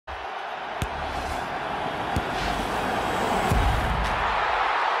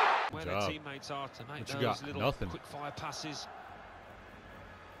It's hard to make What you those got? little Nothing. quick fire passes.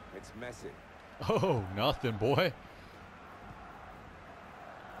 It's Messi. Oh, nothing, boy.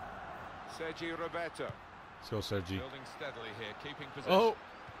 Sergi Roberto. Let's go, Sergi. Building steadily here, keeping possession. Oh. Well,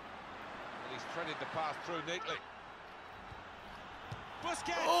 he's threaded the pass through neatly.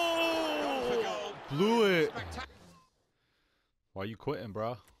 Busquets! Oh! Blew it. Why you quitting,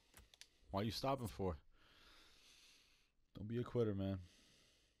 bro? Why you stopping for? Don't be a quitter, man.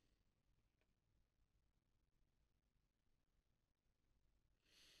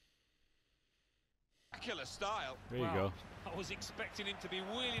 Killer style. There you go. I was expecting him to be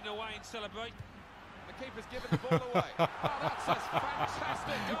wheeling away and celebrate. The keeper's given the ball away. Oh, that's a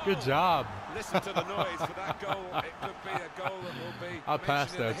fantastic goal. Good job. Listen to the noise for that goal. It could be a goal that will be I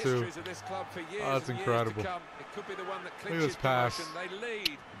passed mentioned in that the too. histories of this club for years Oh, that's and incredible. years to come. It could be the one that Look at clinches this pass. promotion. They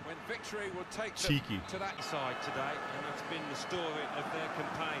lead when victory will take them Cheeky. to that Side today, and that's been the story of their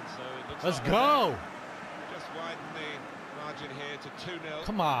campaign. So it looks Let's like go. Just widen the margin here to 2-0.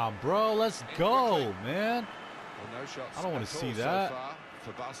 Come on, bro. Let's go, man. Well, no shots I don't want at to see all that. so far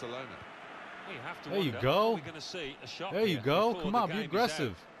for Barcelona. Well, you have to There you wonder, go. are we going to see a shot There you here go. before Come the on, be game is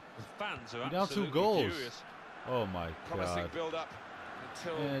aggressive. out? The fans are You're down 2 absolutely goals. furious. Oh my Promising God. build-up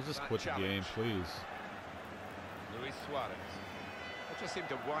until Yeah, just that quit the game, challenge. please. Luis Suarez. They just seem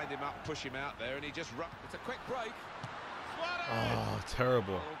to wind him up, push him out there, and he just it's a quick break. Suarez! Oh,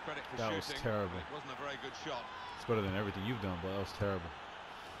 terrible. All credit for That was shooting, terrible. but it wasn't a very good shot. It's better than everything you've done, but that was terrible.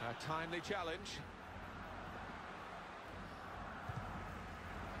 A timely challenge.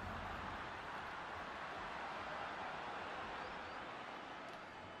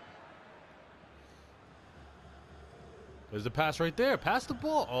 There's the pass right there. Pass the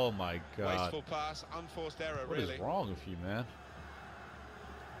ball. Oh my God. Wasteful pass, unforced error, What really. is wrong with you, man?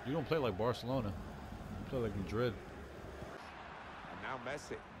 You don't play like Barcelona. You play like Madrid. And now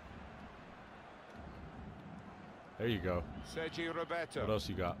Messi. There you go. Sergi Roberto. What else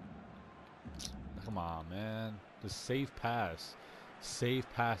you got? Come on, man. The safe pass. Safe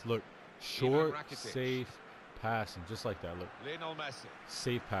pass. Look. Short, Rakitic. safe passing. Just like that. Look. Lionel Messi.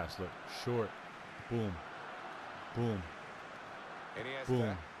 Safe pass. Look. Short. Boom. Boom. Iniesta.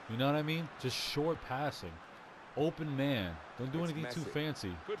 Boom. You know what I mean? Just short passing. Open man. Don't do It's anything too Messi.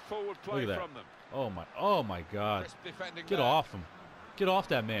 fancy. Good forward play Look at that. from them. Oh my God. Crisp defending Get there. off him. Get off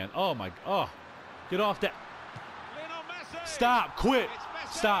that man. Oh my. Oh. Get off that. Lionel Messi. Stop. Quit. It's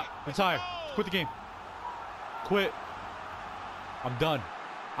Messi. Stop. It's Retire. goal. Quit the game. Quit. I'm done.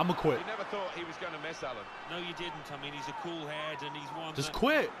 I'm gonna quit. You never thought he was going to miss, Alan. No, you didn't. I mean, he's a cool head, and he's one Just that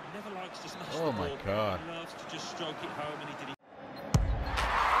quit. never likes to smash Oh the my ball. God. He loves to just stroke it home, and he did it.